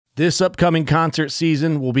This upcoming concert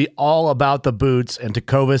season will be all about the boots, and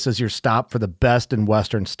Tecovas is your stop for the best in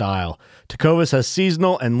Western style. Tecovas has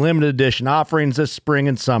seasonal and limited edition offerings this spring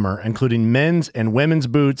and summer, including men's and women's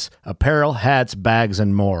boots, apparel, hats, bags,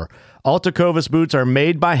 and more. All Tecovas boots are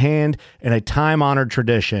made by hand in a time-honored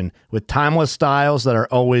tradition with timeless styles that are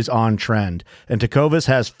always on trend. And Tecovas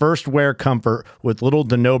has first wear comfort with little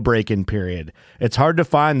to no break-in period. It's hard to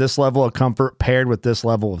find this level of comfort paired with this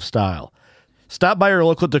level of style. Stop by your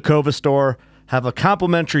local Tecovas store, have a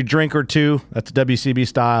complimentary drink or two, that's WCB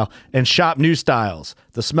style, and shop new styles.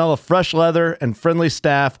 The smell of fresh leather and friendly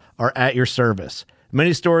staff are at your service.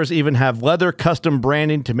 Many stores even have leather custom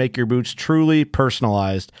branding to make your boots truly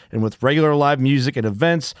personalized. And with regular live music and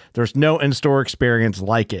events, there's no in-store experience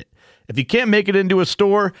like it. If you can't make it into a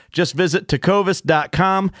store, just visit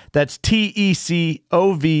tecovas.com. That's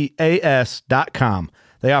TECOVAS.com.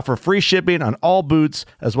 They offer free shipping on all boots,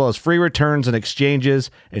 as well as free returns and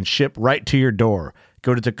exchanges, and ship right to your door.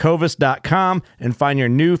 Go to tecovas.com and find your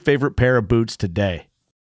new favorite pair of boots today.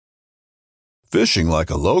 Fishing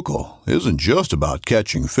like a local isn't just about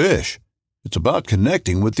catching fish. It's about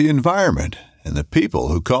connecting with the environment and the people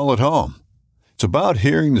who call it home. It's about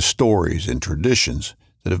hearing the stories and traditions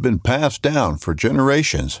that have been passed down for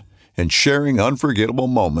generations and sharing unforgettable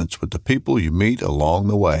moments with the people you meet along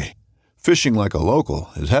the way. Fishing like a local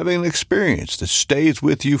is having an experience that stays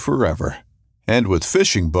with you forever. And with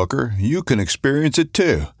Fishing Booker, you can experience it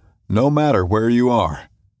too, no matter where you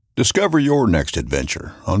are. Discover your next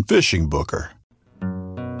adventure on Fishing Booker.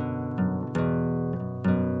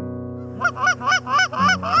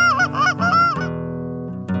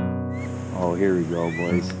 Oh, here we go,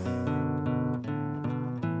 boys.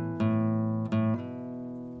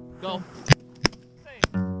 Go.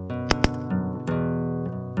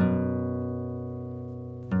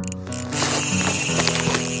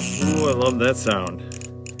 Ooh, I love that sound.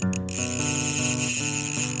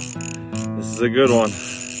 This is a good one.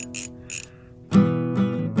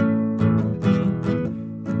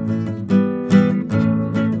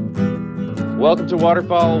 Welcome to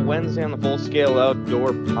Waterfowl Wednesday on the Full Scale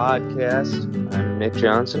Outdoor Podcast. I'm Nick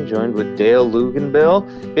Johnson, joined with Dale Luganbill.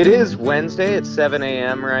 It is Wednesday. It's 7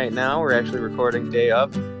 a.m. right now. We're actually recording day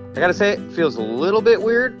of. I gotta say, it feels a little bit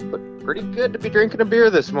weird, but pretty good to be drinking a beer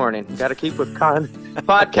this morning. Gotta keep with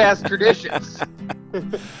podcast traditions.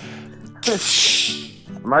 I'm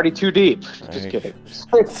already too deep. Just kidding.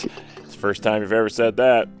 It's the first time you've ever said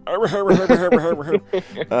that.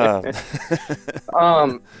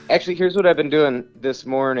 Actually, here's what I've been doing this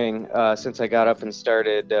morning since I got up and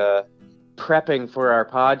started prepping for our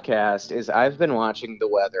podcast is I've been watching the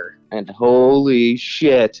weather, and holy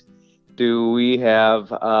shit, do we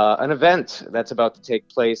have an event that's about to take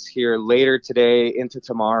place here later today into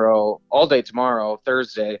tomorrow, all day tomorrow,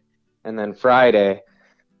 Thursday, and then Friday,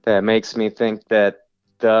 that makes me think that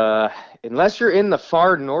unless you're in the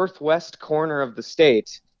far northwest corner of the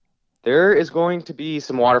state, there is going to be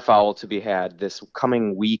some waterfowl to be had this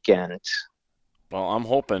coming weekend. Well, I'm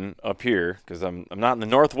hoping up here, because I'm not in the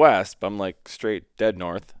northwest, but I'm like straight dead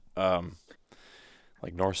north,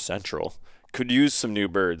 like north central. Could use some new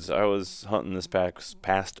birds. I was hunting this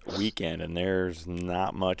past weekend, and there's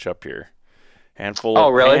not much up here. Handful. Oh,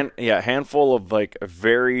 really? Handful of like a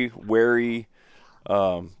very wary,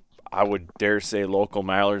 I would dare say local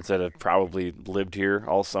mallards that have probably lived here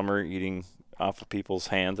all summer eating off of people's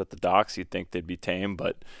hands at the docks. You'd think they'd be tame,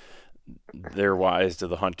 but they're wise to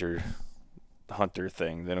the hunter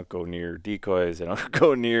thing. They don't go near decoys. They don't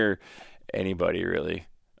go near anybody really.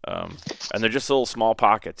 And they're just little small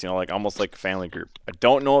pockets, like almost like a family group. I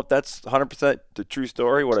don't know if that's 100% the true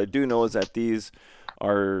story. What I do know is that these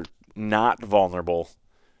are not vulnerable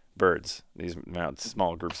birds, these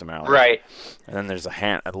small groups of mallards. Right. And then there's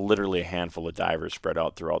literally a handful of divers spread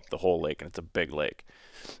out throughout the whole lake, and it's a big lake.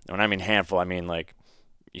 And when I mean handful, I mean like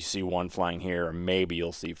you see one flying here, or maybe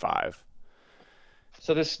you'll see 5.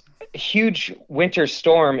 So this huge winter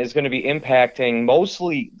storm is going to be impacting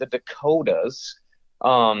mostly the Dakotas.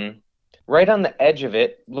 Right on the edge of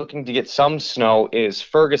it, looking to get some snow, is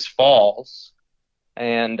Fergus Falls.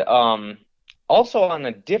 And also on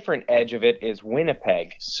a different edge of it is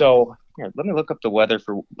Winnipeg. So here, let me look up the weather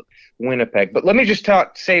for Winnipeg. But let me just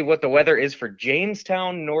say what the weather is for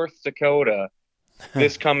Jamestown, North Dakota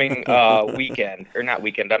this coming weekend. Or not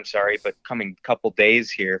weekend, I'm sorry, but coming couple days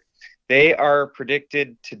here. They are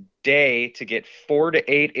predicted today to get 4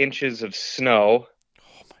 to 8 inches of snow.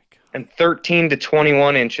 And 13 to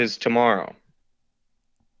 21 inches tomorrow.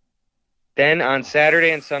 Then on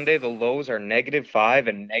Saturday and Sunday, the lows are -5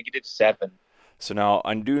 and -7. So now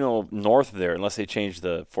I do know north of there, unless they change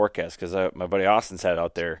the forecast, because my buddy Austin's had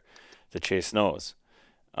out there to chase snows.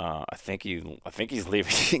 I think he's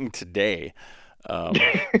leaving today.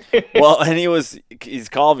 Well, and he's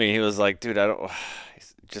called me. He was like, dude,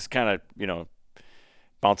 he's just kind of,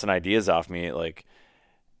 bouncing ideas off me. Like,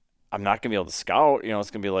 I'm not going to be able to scout,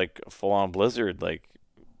 it's going to be like a full on blizzard. Like,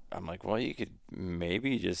 I'm like, well, you could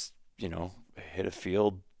maybe just, hit a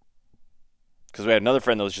field. Because we had another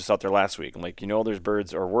friend that was just out there last week. I'm like, there's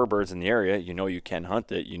birds or were birds in the area. You can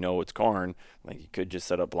hunt it. It's corn. Like, you could just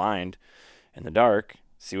set up blind in the dark,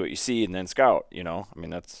 see what you see, and then scout, I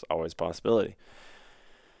mean, that's always a possibility.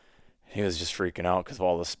 He was just freaking out because of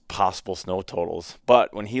all this possible snow totals.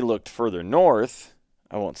 But when he looked further north,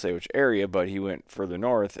 I won't say which area, but he went further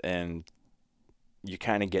north, and you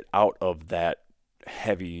kind of get out of that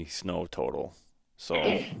heavy snow total. So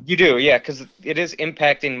you do, yeah, because it is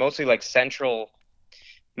impacting mostly like central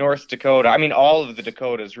North Dakota. I mean, all of the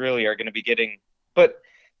Dakotas really are going to be getting, but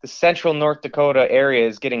the central North Dakota area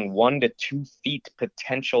is getting 1 to 2 feet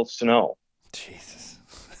potential snow. Jesus.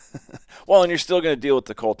 Well, and you're still going to deal with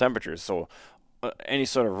the cold temperatures, so any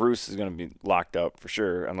sort of roost is going to be locked up for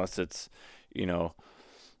sure, unless it's,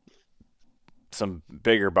 some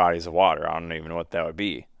bigger bodies of water. I don't even know what that would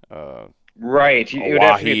be. Right. It would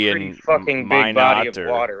have to be a pretty fucking big body of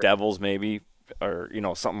water. Devils maybe, or,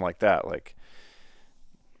 something like that. Like,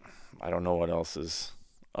 I don't know what else is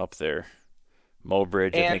up there.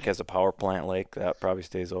 Mobridge, I think, has a power plant lake. That probably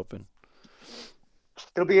stays open.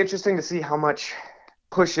 It'll be interesting to see how much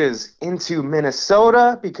pushes into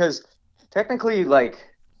Minnesota, because technically, like,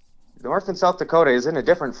 North and South Dakota is in a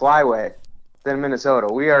different flyway than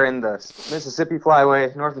Minnesota. We are in the Mississippi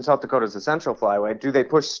flyway. North and South Dakota is the central flyway. Do they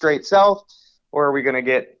push straight south, or are we going to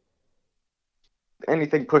get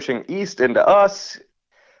anything pushing east into us?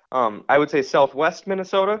 I would say southwest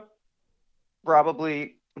Minnesota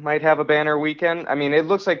probably might have a banner weekend. I mean, it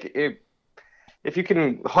looks like if you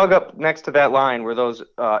can hug up next to that line where those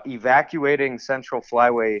evacuating central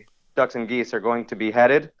flyway ducks and geese are going to be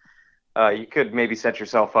headed, you could maybe set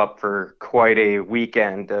yourself up for quite a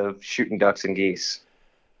weekend of shooting ducks and geese.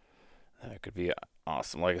 That could be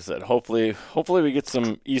awesome. Like I said, hopefully we get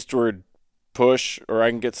some eastward push, or I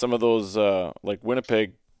can get some of those like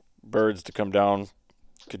Winnipeg birds to come down.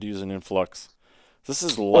 Could use an influx. This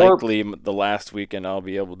is likely the last weekend I'll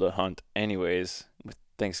be able to hunt anyways. With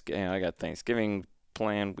Thanksgiving, I got Thanksgiving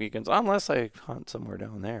planned weekends, unless I hunt somewhere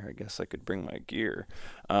down there. I guess I could bring my gear.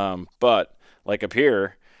 But like up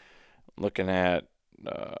here, looking at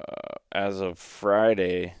as of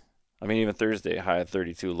Friday, I mean even Thursday, high of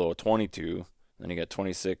 32, low of 22. Then you got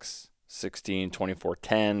 26, 16, 24,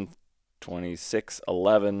 10, 26,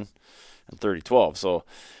 11, and 30, 12. So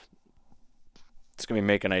it's going to be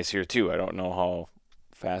making ice here too. I don't know how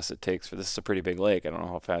fast it takes for this is a pretty big lake. I don't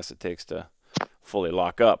know how fast it takes to fully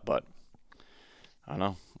lock up, but I don't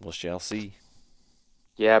know. We shall see.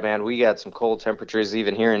 Yeah, man, we got some cold temperatures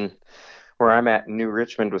even here in where I'm at in New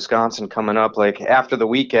Richmond, Wisconsin, coming up. Like after the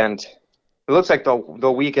weekend, it looks like the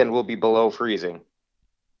weekend will be below freezing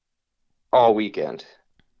all weekend.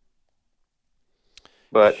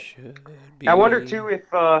 But I wonder too if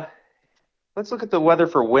let's look at the weather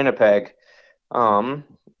for Winnipeg. It'd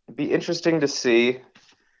be interesting to see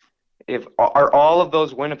if are all of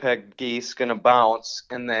those Winnipeg geese going to bounce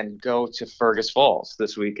and then go to Fergus Falls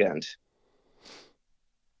this weekend.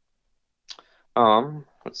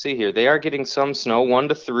 Let's see here. They are getting some snow, 1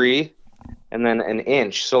 to 3, and then an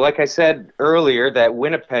inch. So like I said earlier, that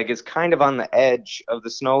Winnipeg is kind of on the edge of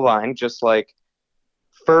the snow line, just like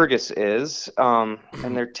Fergus is. And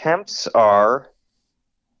their temps are,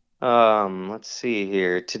 let's see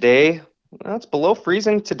here. Today, well, it's below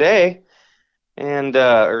freezing today. And,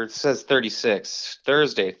 or it says 36.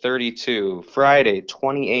 Thursday, 32. Friday,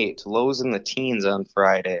 28. Lows in the teens on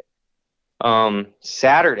Friday.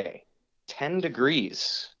 Saturday, 10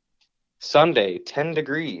 degrees. Sunday, 10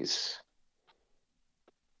 degrees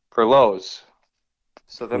for lows.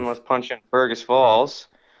 So then let's punch in Fergus Falls.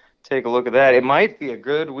 Take a look at that. It might be a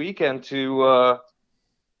good weekend to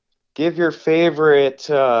give your favorite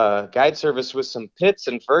guide service with some pits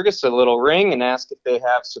in Fergus a little ring and ask if they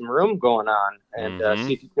have some room going on. And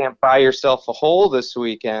see if you can't buy yourself a hole this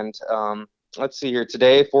weekend. Let's see here.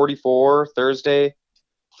 Today, 44. Thursday,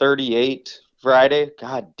 38. Friday,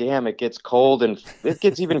 god damn, it gets cold, and it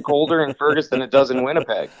gets even colder in Fergus than it does in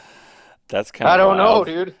Winnipeg. That's kind of I don't wild.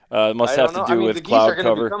 know, dude. It must have to do with cloud the geese are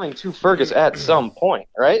cover. Be coming to Fergus at some point,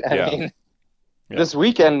 right? I mean, this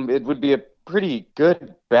weekend it would be a pretty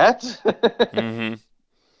good bet.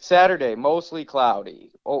 Saturday, mostly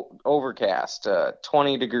cloudy, overcast,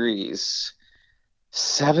 20 degrees,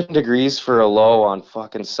 7 degrees for a low on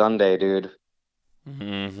fucking Sunday, dude.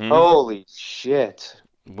 Holy shit!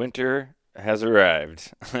 Winter has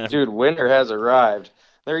arrived. Dude, winter has arrived.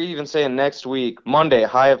 They're even saying next week, Monday,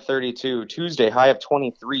 high of 32, Tuesday, high of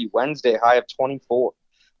 23, Wednesday, high of 24,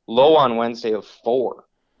 low on Wednesday of 4.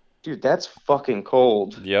 Dude, that's fucking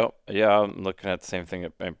cold. Yep. Yeah, I'm looking at the same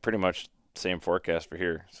thing. Pretty much same forecast for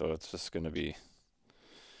here. So it's just going to be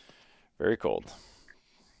very cold.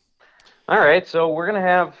 All right, so we're going to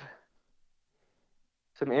have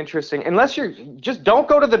some interesting, unless you're, just don't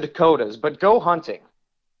go to the Dakotas, but go hunting.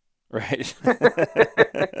 Right.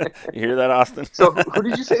 You hear that, Austin? So who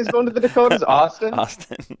did you say is going to the Dakotas? Austin?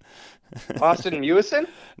 Austin. Austin Mewison?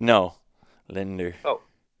 No. Linder. Oh.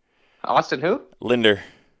 Austin who? Linder.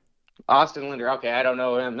 Austin Linder. Okay, I don't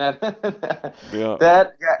know him. Yeah.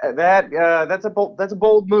 That's a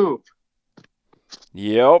bold move.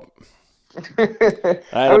 Yep.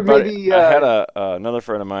 I had another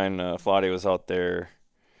friend of mine, Flotty, was out there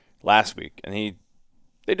last week, and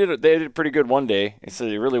they did pretty good one day. He said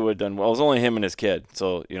they really would have done well. It was only him and his kid,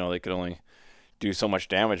 so they could only do so much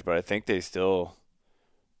damage. But I think they still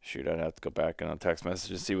I'd have to go back on a text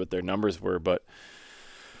message to see what their numbers were. But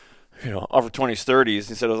upper 20s, 30s.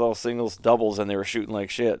 He said it was all singles, doubles, and they were shooting like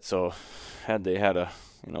shit. So had they had a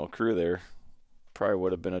crew there, probably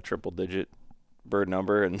would have been a triple-digit bird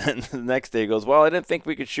number. And then the next day he goes, well, I didn't think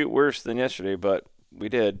we could shoot worse than yesterday, but we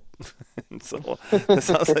did. So it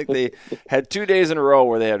sounds like they had 2 days in a row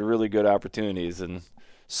where they had really good opportunities and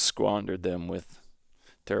squandered them with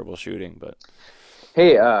terrible shooting. But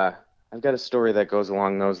hey, I've got a story that goes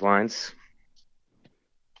along those lines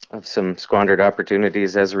of some squandered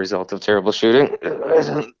opportunities as a result of terrible shooting.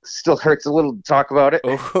 It still hurts a little to talk about it.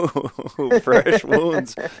 Oh, fresh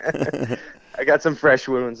wounds. I got some fresh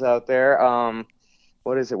wounds out there.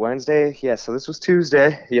 What is it, Wednesday? Yeah, so this was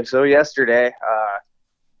Tuesday. Yeah, so yesterday,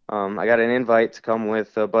 I got an invite to come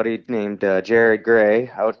with a buddy named Jared Gray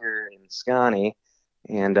out here in Scotty,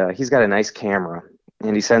 and he's got a nice camera,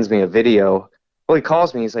 and he sends me a video. Well, he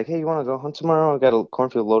calls me. He's like, hey, you want to go hunt tomorrow? I got a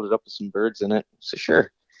cornfield loaded up with some birds in it. I said,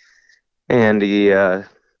 sure. And he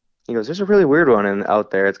goes, there's a really weird one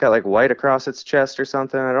out there. It's got like white across its chest or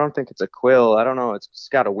something. I don't think it's a quill. I don't know. It's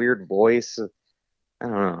got a weird voice. I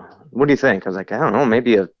don't know. What do you think? I was like, I don't know.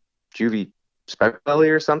 Maybe a juvie speck belly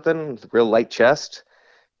or something with a real light chest.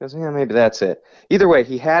 He goes, yeah, maybe that's it. Either way,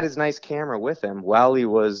 he had his nice camera with him while he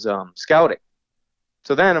was scouting.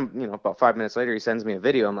 So then, about 5 minutes later, he sends me a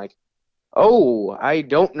video. I'm like, oh, I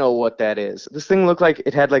don't know what that is. This thing looked like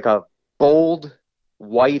it had like a bold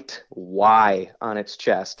white Y on its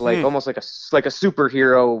chest, like almost like a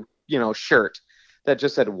superhero, shirt that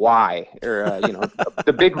just said Y, or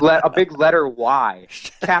a big letter Y,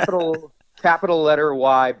 capital letter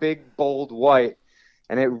Y, big bold white,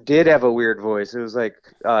 and it did have a weird voice. It was like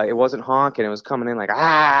it wasn't honking; it was coming in like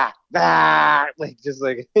like just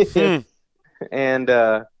like, and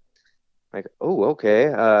like, oh, okay,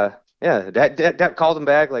 yeah, that called him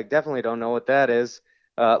back. Like, definitely don't know what that is.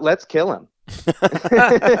 Let's kill him.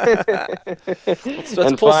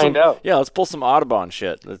 let's find out. Yeah, let's pull some Audubon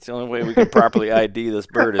shit. That's the only way we can properly ID this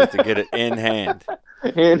bird is to get it in hand.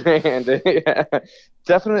 In hand, yeah.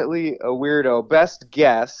 Definitely a weirdo. Best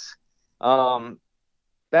guess,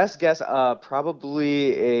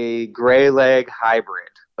 probably a gray leg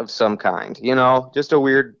hybrid of some kind. Just a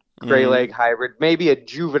weird gray leg hybrid. Maybe a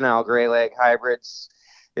juvenile gray leg hybrid,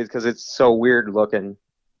 because it's so weird looking.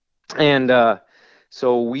 And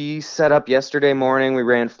so we set up yesterday morning. We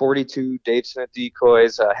ran 42 Dave Smith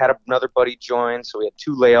decoys. Had another buddy join, so we had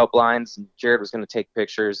 2 layout blinds, and Jared was going to take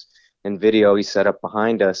pictures and video. He set up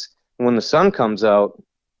behind us. And when the sun comes out,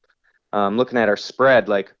 looking at our spread,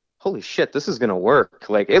 like, holy shit, this is going to work.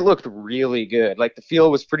 Like, it looked really good. Like, the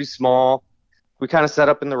field was pretty small. We kind of set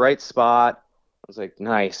up in the right spot. I was like,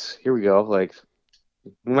 nice, here we go. Like,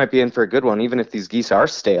 we might be in for a good one, even if these geese are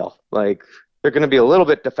stale. Like, they're going to be a little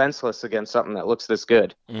bit defenseless against something that looks this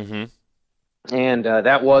good. Mm-hmm. And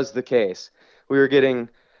that was the case. We were getting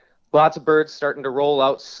lots of birds starting to roll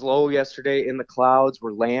out slow yesterday in the clouds.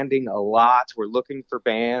 We're landing a lot. We're looking for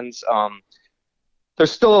bands.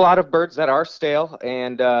 There's still a lot of birds that are stale,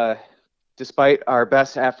 and despite our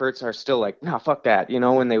best efforts, are still like, no, fuck that.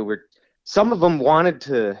 When they were, some of them wanted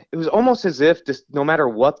to, it was almost as if no matter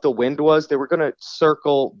what the wind was, they were going to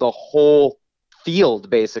circle the whole field,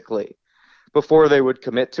 basically, before they would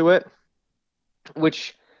commit to it,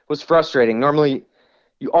 which was frustrating. Normally,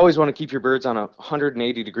 you always want to keep your birds on a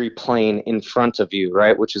 180-degree plane in front of you,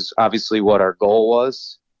 right, which is obviously what our goal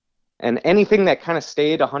was. And anything that kind of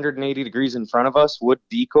stayed 180 degrees in front of us would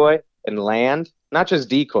decoy and land, not just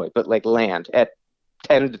decoy, but like land at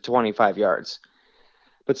 10 to 25 yards.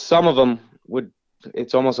 But some of them would,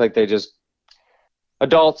 it's almost like they just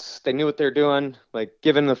adults, they knew what they're doing, like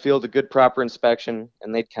giving the field a good proper inspection,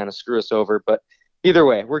 and they'd kind of screw us over. But either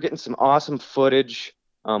way, we're getting some awesome footage.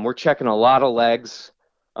 We're checking a lot of legs,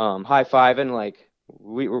 high-fiving, like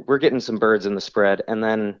we're getting some birds in the spread. And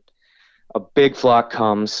then a big flock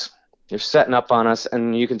comes. They're setting up on us,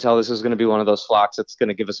 and you can tell this is going to be one of those flocks that's going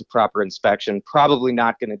to give us a proper inspection. Probably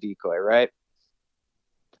not going to decoy, right?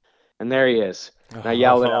 And there he is. And I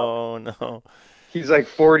yell it out. Oh, no. He's like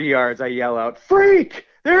 40 yards. I yell out, "Freak!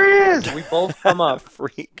 There he is!" We both come up.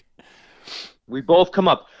 Freak. We both come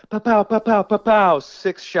up. Pa-pow, pa-pow, pa-pow.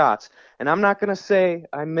 6 shots. And I'm not going to say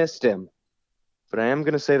I missed him, but I am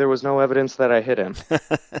going to say there was no evidence that I hit him.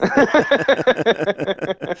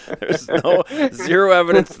 There's zero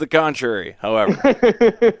evidence to the contrary, however.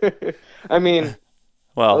 I mean,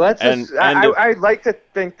 Well, that's just, I like to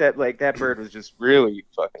think that like that bird was just really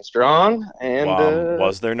fucking strong. And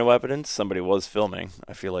was there no evidence? Somebody was filming.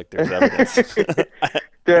 I feel like there's evidence.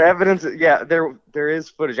 the evidence, yeah, there is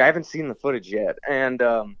footage. I haven't seen the footage yet. And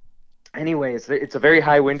anyways, it's a very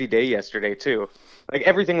high windy day yesterday too. Like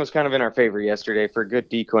everything was kind of in our favor yesterday for a good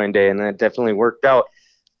decoying day, and that definitely worked out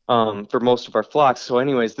for most of our flocks. So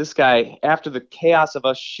anyways, this guy, after the chaos of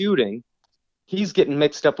us shooting, he's getting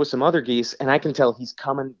mixed up with some other geese, and I can tell he's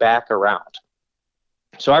coming back around.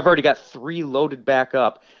 So I've already got 3 loaded back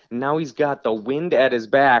up. Now he's got the wind at his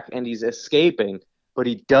back, and he's escaping, but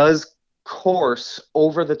he does course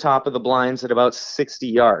over the top of the blinds at about 60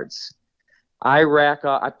 yards. I rack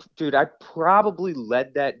off. Dude, I probably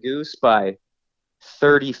led that goose by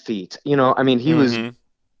 30 feet. You know, I mean, he was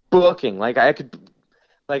booking. Like, I could...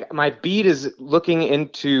 Like, my bead is looking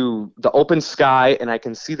into the open sky, and I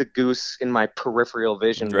can see the goose in my peripheral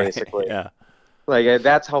vision, basically. Yeah. Like,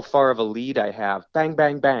 that's how far of a lead I have. Bang,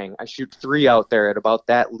 bang, bang. I shoot 3 out there at about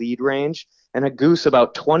that lead range, and a goose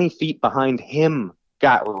about 20 feet behind him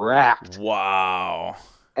got racked. Wow.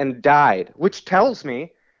 And died, which tells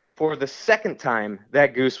me for the second time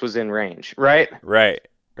that goose was in range, right? Right.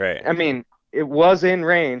 I mean, it was in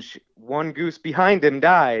range. One goose behind him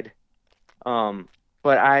died.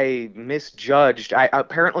 But I misjudged.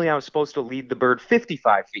 Apparently I was supposed to lead the bird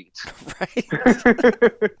 55 feet. Right.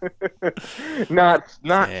 not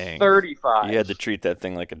Dang. 35. You had to treat that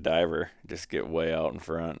thing like a diver. Just get way out in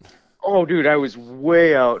front. Oh, dude, I was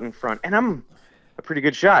way out in front. And I'm a pretty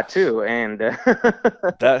good shot, too. And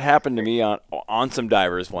that happened to me on some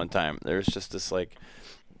divers one time. There's just this, like,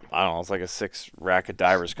 I don't know, it's like a 6 rack of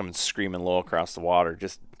divers coming screaming low across the water.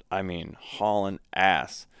 Just, I mean, hauling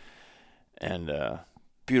ass. And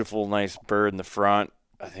beautiful, nice bird in the front.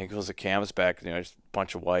 I think it was a canvasback, just a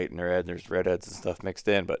bunch of white and red. There's redheads and stuff mixed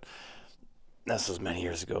in, but this was many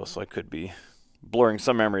years ago, so I could be blurring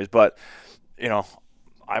some memories. But,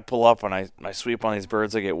 I pull up and I sweep on these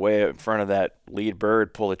birds. I get way in front of that lead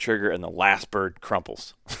bird, pull the trigger, and the last bird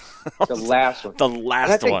crumples. The last one. The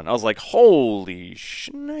last one. I was like, holy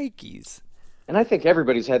shnikes. And I think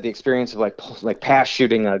everybody's had the experience of like pass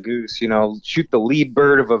shooting a goose, shoot the lead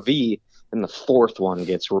bird of a V, and the 4th one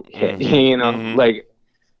gets hit, like,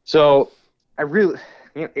 so I really,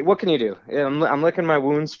 what can you do? I'm licking my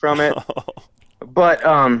wounds from it, but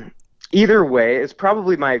either way, it's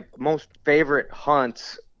probably my most favorite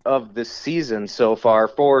hunt of the season so far,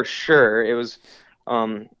 for sure. It was,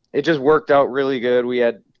 it just worked out really good. We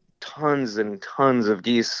had tons and tons of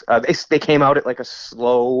geese. They came out at like a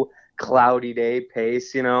slow, cloudy day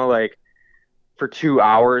pace, like for 2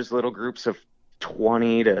 hours, little groups of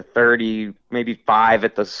 20 to 30, maybe 5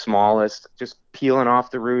 at the smallest, just peeling off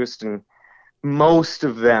the roost, and most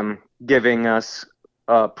of them giving us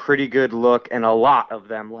a pretty good look, and a lot of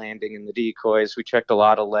them landing in the decoys. We checked a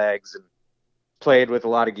lot of legs and played with a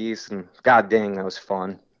lot of geese, and god dang, that was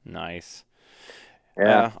fun. Nice.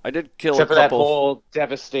 Yeah, I did kill except a couple. for that whole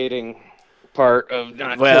devastating part of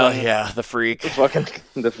not killing the freak. Fucking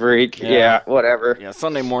the freak. Yeah, whatever. Yeah,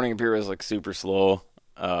 Sunday morning up here was like super slow.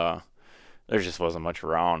 There just wasn't much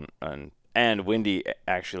around, and Windy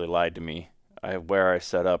actually lied to me. Where I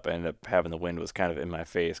set up, I ended up having the wind was kind of in my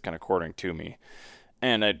face, kind of quartering to me.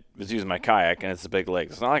 And I was using my kayak, and it's a big lake.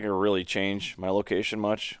 It's not like I really change my location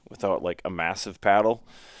much without like a massive paddle.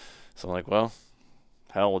 So I'm like, well,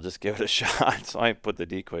 hell, we'll just give it a shot. So I put the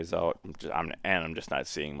decoys out, I'm just not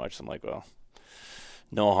seeing much. So I'm like, well,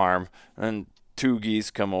 no harm. And then 2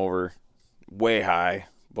 geese come over, way high,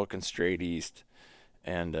 booking straight east.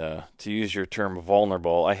 And to use your term,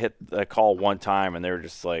 vulnerable, I hit a call one time, and they were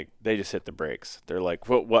just like, they just hit the brakes. They're like,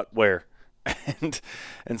 what, where?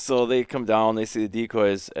 and so they come down, they see the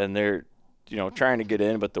decoys, and they're, trying to get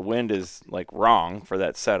in, but the wind is like wrong for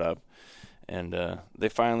that setup. And they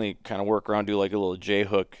finally kind of work around, do like a little J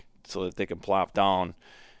hook so that they can plop down.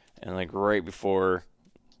 And like right before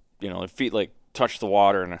their feet like touch the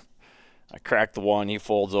water, and I crack the one, he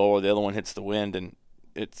folds over, the other one hits the wind, and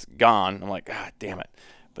it's gone. I'm like, God damn it.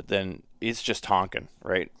 But then it's just honking,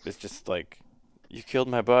 right? It's just like, you killed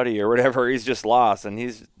my buddy or whatever. He's just lost, and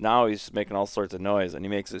he's making all sorts of noise, and he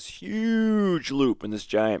makes this huge loop in this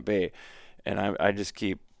giant bay, and I just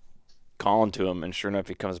keep calling to him, and sure enough,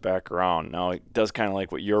 he comes back around. Now he does kind of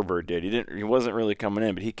like what your bird did. He wasn't really coming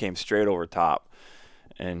in, but he came straight over top,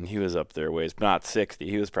 and he was up there ways, not 60.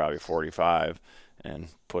 He was probably 45, and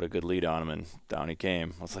put a good lead on him, and down he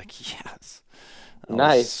came. I was like, yes,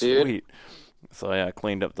 nice, dude. Sweet. So yeah, I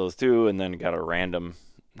cleaned up those two, and then got a random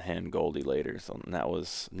hen Goldie later. So that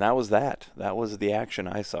was that. That was the action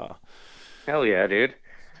I saw. Hell yeah, dude.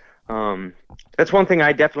 That's one thing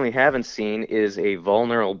I definitely haven't seen is a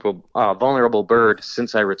vulnerable bird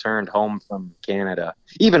since I returned home from Canada.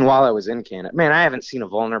 Even while I was in Canada, man, I haven't seen a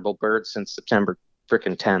vulnerable bird since September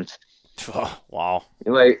freaking 10th. Oh, wow.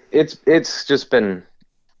 Like it's just been,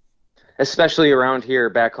 especially around here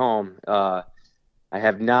back home. I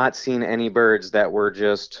have not seen any birds that were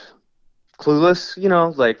just clueless,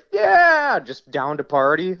 like, yeah, just down to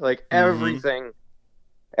party. Like everything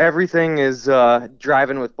is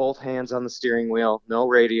driving with both hands on the steering wheel, no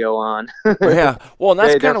radio on. Yeah, well, and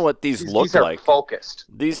that's kind of what these look like. Focused.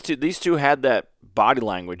 These two had that body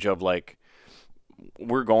language of like,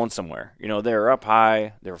 we're going somewhere. They were up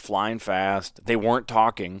high, they were flying fast, they weren't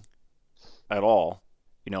talking at all.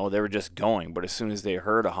 They were just going. But as soon as they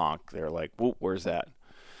heard a honk, they were like, "Whoop, where's that?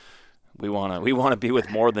 We wanna be with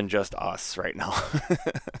more than just us right now."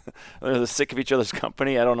 They're sick of each other's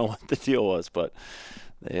company. I don't know what the deal was, but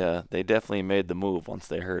they definitely made the move once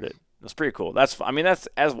they heard it. It was pretty cool. That's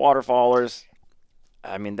as waterfowlers.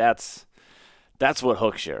 That's what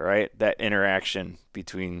hooks you, right? That interaction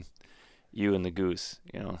between you and the goose.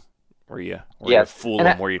 Where you fool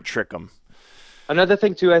them, where you trick them. Another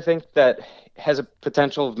thing too, I think that has a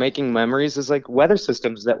potential of making memories is like weather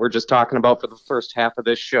systems that we're just talking about for the first half of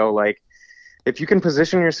this show. Like, if you can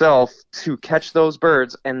position yourself to catch those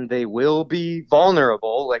birds, and they will be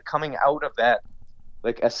vulnerable, like coming out of that,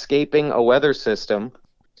 like escaping a weather system,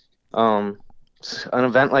 an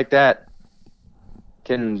event like that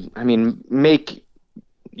can, make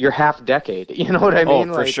your half decade. You know what I mean?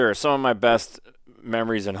 Oh, for sure. Some of my best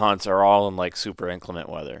memories and hunts are all in like super inclement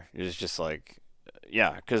weather. It's just like,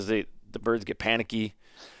 yeah, because the birds get panicky.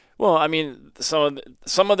 Well,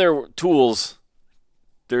 some of their tools,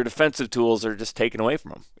 their defensive tools, are just taken away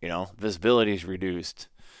from them. Visibility is reduced.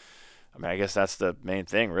 I guess that's the main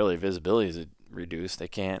thing, really. Visibility is reduced.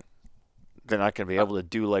 They're not going to be able to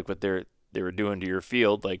do like what they were doing to your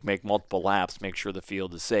field, like make multiple laps, make sure the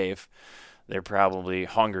field is safe. They're probably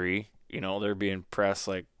hungry. They're being pressed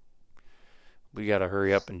like, we got to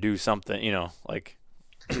hurry up and do something. Like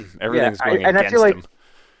everything's going against them. I feel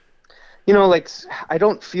like, I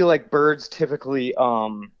don't feel like birds typically,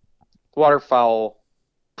 waterfowl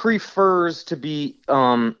prefers to be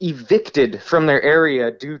evicted from their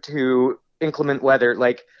area due to inclement weather,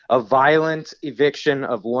 like a violent eviction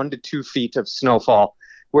of 1 to 2 feet of snowfall,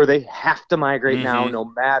 where they have to migrate now no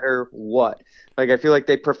matter what. Like, I feel like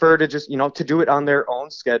they prefer to just, to do it on their own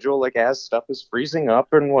schedule, like as stuff is freezing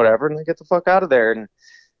up and whatever, and they get the fuck out of there. And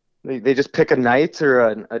they just pick a night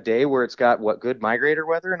or a day where it's got good migrator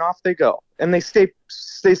weather, and off they go. And they stay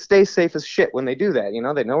safe as shit when they do that.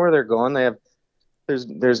 They know where they're going.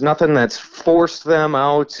 There's nothing that's forced them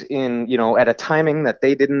out in, at a timing that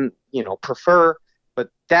they didn't, prefer. But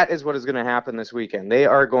that is what is going to happen this weekend. They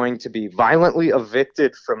are going to be violently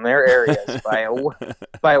evicted from their areas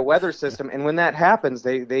by a weather system. And when that happens,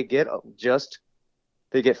 they get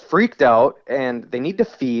freaked out, and they need to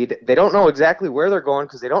feed. They don't know exactly where they're going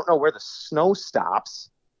because they don't know where the snow stops.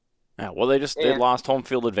 Yeah, well, they lost home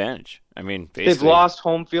field advantage. Basically. They've lost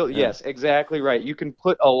home field. Yeah. Yes, exactly right. You can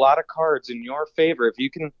put a lot of cards in your favor if you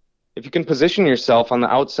can position yourself on the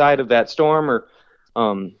outside of that storm, or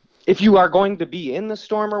if you are going to be in the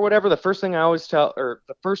storm or whatever. The first thing I always tell, or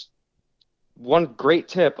the first one great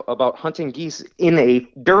tip about hunting geese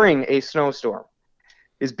during a snowstorm,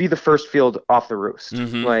 is be the first field off the roost.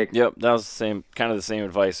 Mm-hmm. Yep, that was the same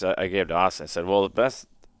advice I gave to Austin. I said, well, the best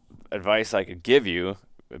advice I could give you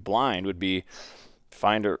blind would be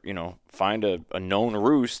find a known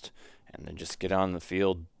roost, and then just get on the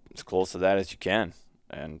field as close to that as you can.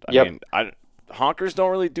 And honkers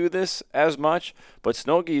don't really do this as much, but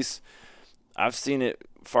snow geese, I've seen it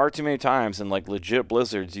far too many times in like legit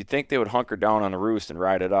blizzards. You'd think they would hunker down on a roost and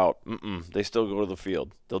ride it out. They still go to the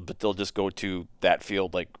field. They'll just go to that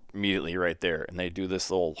field like immediately right there, and they do this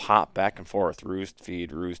little hop back and forth, roost,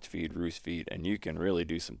 feed, roost, feed, roost, feed, and you can really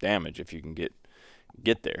do some damage if you can get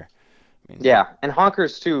there. Yeah, and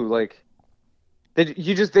honkers too. Like they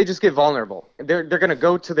just get vulnerable. They're gonna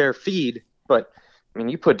go to their feed, but I mean,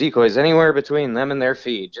 you put decoys anywhere between them and their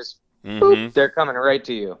feed, just boop, they're coming right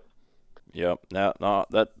to you. Yep. No,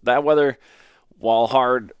 that weather, while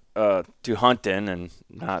hard to hunt in and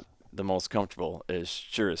not the most comfortable, is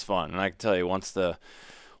sure is fun. And I can tell you, once the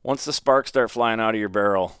sparks start flying out of your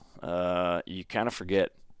barrel, you kind of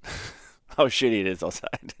forget how shitty it is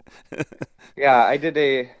outside. Yeah, I did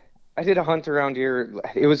a hunt around here.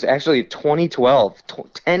 It was actually 2012,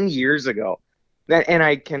 10 years ago. And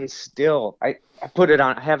I can still, I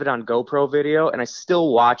have it on GoPro video, and I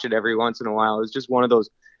still watch it every once in a while. It was just one of those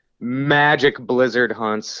magic blizzard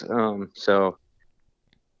hunts. So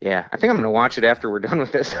yeah, I think I'm going to watch it after we're done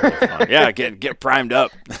with this. Yeah, get primed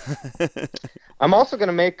up. I'm also going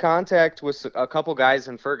to make contact with a couple guys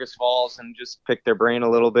in Fergus Falls and just pick their brain a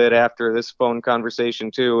little bit after this phone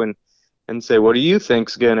conversation too, and say, what do you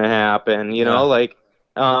think's going to happen? You know, like,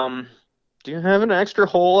 do you have an extra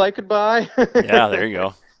hole I could buy? Yeah, there you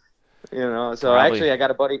go. You know, so actually I got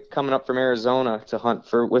a buddy coming up from Arizona to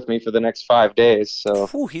hunt with me for the next 5 days. So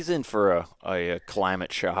he's in for a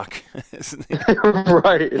climate shock, isn't he?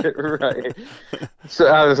 Right. So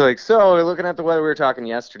I was like, so we're looking at the weather we were talking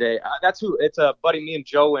yesterday. It's a buddy. Me and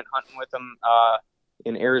Joe went hunting with him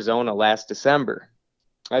in Arizona last December.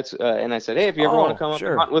 And I said, hey, if you ever want to come up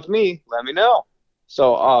and hunt with me, let me know.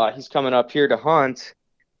 So he's coming up here to hunt.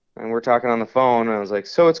 And we're talking on the phone, and I was like,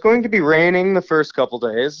 so it's going to be raining the first couple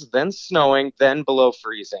days, then snowing, then below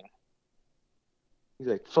freezing. He's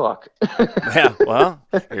like, fuck. Yeah, well,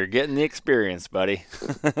 you're getting the experience, buddy.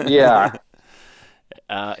 Yeah.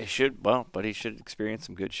 He should experience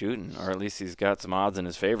some good shooting, or at least he's got some odds in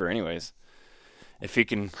his favor anyways. If he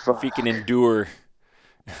can endure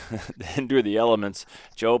the elements.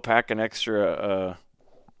 Joe, pack an extra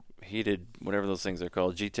heated, whatever those things are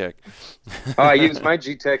called, G-Tech. I used my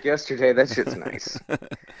G-Tech yesterday. That shit's nice.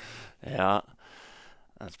 Yeah,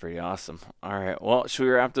 that's pretty awesome. All right, well, should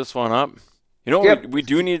we wrap this one up? You know what we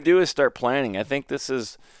do need to do is start planning. I think this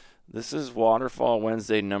is Waterfall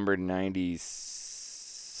Wednesday number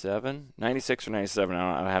 96 or 97.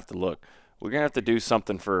 I have to look. We're gonna have to do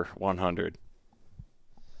something for 100.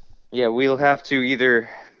 Yeah, we'll have to either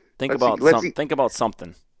think about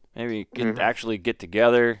something. Maybe actually get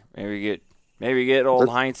together. Maybe get old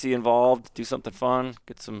Heinze involved. Do something fun.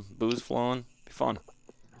 Get some booze flowing. Be fun.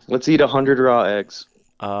 Let's eat 100 raw eggs.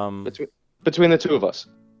 Between the two of us.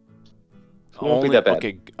 It won't be that bad.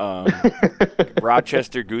 Okay.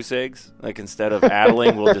 Rochester goose eggs. Like instead of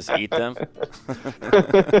addling, we'll just eat them.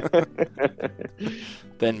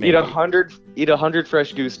 Then maybe eat 100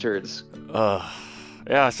 fresh goose turds.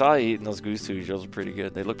 Yeah, I saw you eating those goose tubes. Those are pretty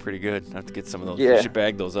good. They look pretty good. I have to get some of those. Yeah. You should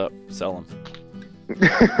bag those up. Sell them.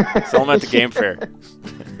 Sell them at the game fair.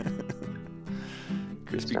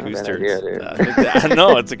 Crispy goose turds.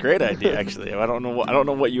 No, it's a great idea, actually. I don't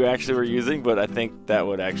know what you actually were using, but I think that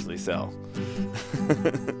would actually sell.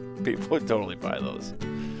 People would totally buy those.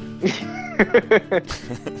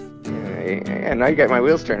 Yeah, now you got my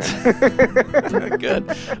wheels turning.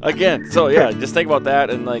 Good. Again, so yeah, just think about that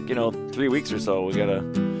in 3 weeks or so. We gotta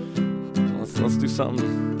let's do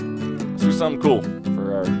something. Let's do something cool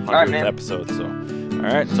for our 100th episode. So, all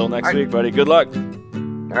right, until next week, buddy. Good luck.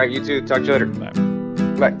 All right, you too. Talk to you later. Bye.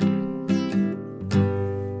 Bye.